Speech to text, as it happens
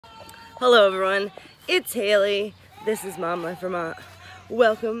Hello everyone, it's Haley. This is Momlife, Vermont.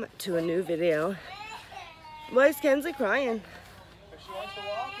 Welcome to a new video. Why is Kenzie crying? She wants to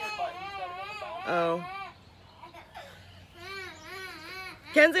walk it, but he's got to go to the bathroom. Oh.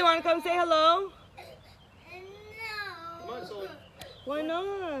 Kenzie, want to come say hello? Come on, Sully. Why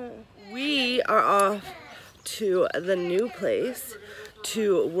not? We are off to the new place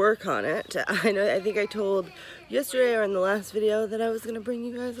to work on it. I think I told yesterday or in the last video that I was going to bring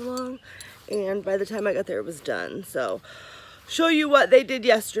you guys along, and by the time I got there it was done. So show you what they did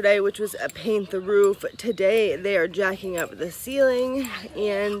yesterday, which was paint the roof. Today they are jacking up the ceiling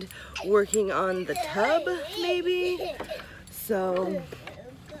and working on the tub maybe. So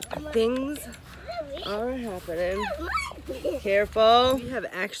things are happening. Careful. We have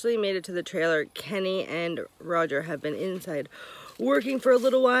actually made it to the trailer. Kenny and Roger have been inside working for a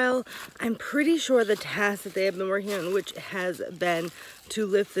little while. I'm pretty sure the task that they have been working on, which has been to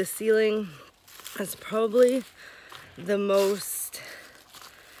lift the ceiling, is probably the most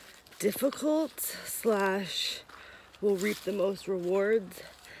difficult slash will reap the most rewards.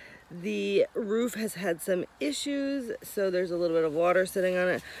 The roof has had some issues, so there's a little bit of water sitting on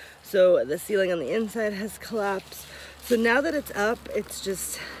it. So the ceiling on the inside has collapsed. So now that it's up, it's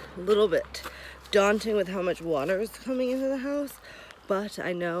just a little bit daunting with how much water is coming into the house. But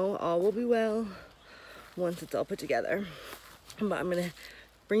I know all will be well once it's all put together. But I'm gonna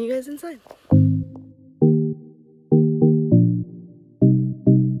bring you guys inside.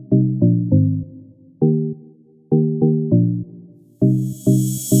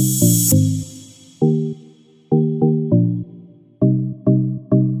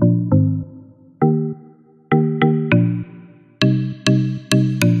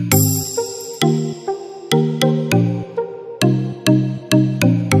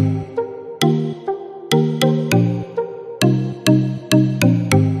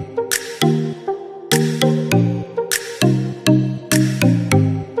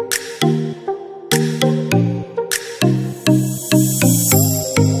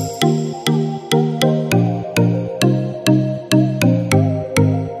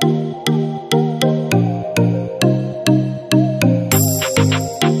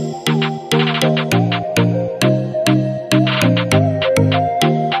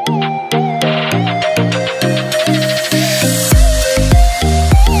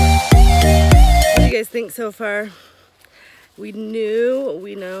 Think so far? We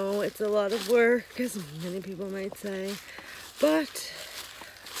know it's a lot of work, as many people might say, but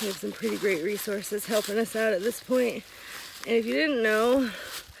we have some pretty great resources helping us out at this point. And if you didn't know,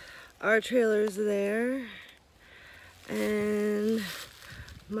 our trailer's there and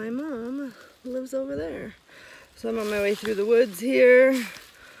my mom lives over there. So I'm on my way through the woods here.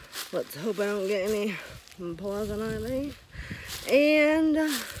 Let's hope I don't get any poison ivy. And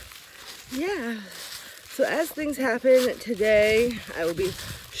yeah. So as things happen today, I will be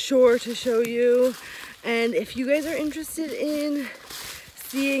sure to show you. And if you guys are interested in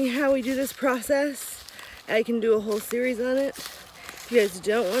seeing how we do this process, I can do a whole series on it. If you guys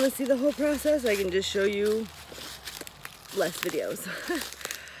don't want to see the whole process, I can just show you less videos.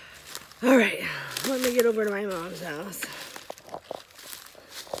 All right, let me get over to my mom's house.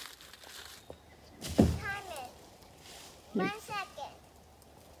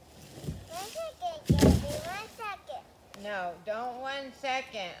 No, don't 1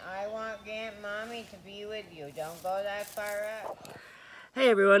 second. I want Aunt Mommy to be with you. Don't go that far up. Hey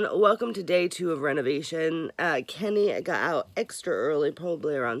everyone, welcome to day 2 of renovation. Kenny got out extra early,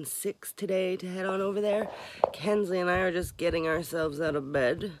 probably around 6 today, to head on over there. Kenzie and I are just getting ourselves out of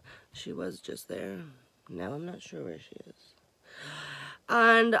bed. She was just there. Now I'm not sure where she is.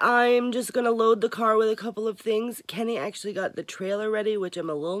 And I'm just gonna load the car with a couple of things. Kenny actually got the trailer ready, which I'm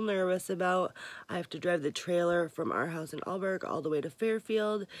a little nervous about. I have to drive the trailer from our house in Alberg all the way to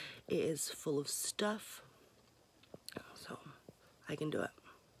Fairfield. It is full of stuff, so I can do it.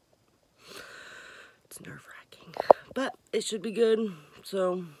 It's nerve-wracking, but it should be good.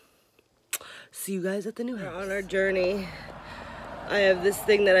 So see you guys at the new house. We're on our journey. I have this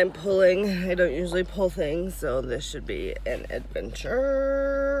thing that I'm pulling. I don't usually pull things, so this should be an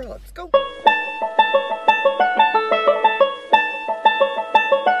adventure. Let's go.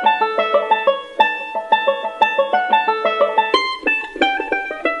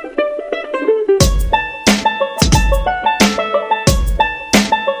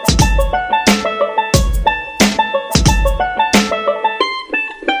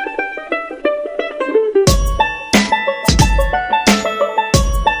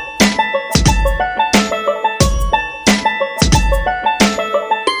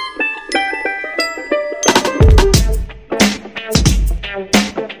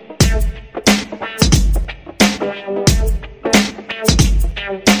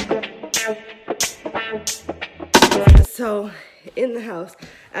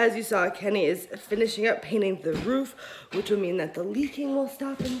 as you saw, Kenny is finishing up painting the roof, which will mean that the leaking will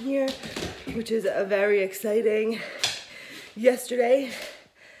stop in here, which is very exciting. Yesterday,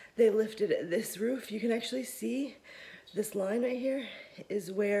 they lifted this roof. You can actually see this line right here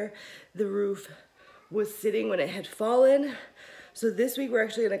is where the roof was sitting when it had fallen. So this week we're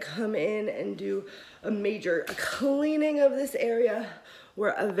actually gonna come in and do a major cleaning of this area.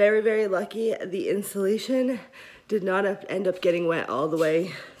 We're very, very lucky. The insulation did not end up getting wet all the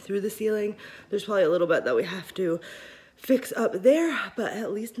way through the ceiling. There's probably a little bit that we have to fix up there, but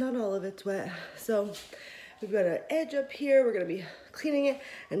at least not all of it's wet. So we've got an edge up here. We're gonna be cleaning it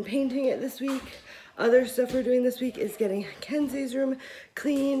and painting it this week. Other stuff we're doing this week is getting Kenzie's room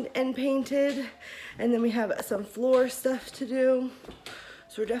cleaned and painted. And then we have some floor stuff to do.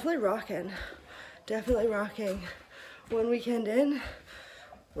 So we're definitely rocking. Definitely rocking. One weekend in.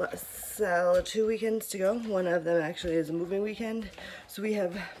 2 weekends to go. One of them actually is a moving weekend. So we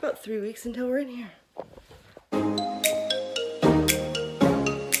have about 3 weeks until we're in here.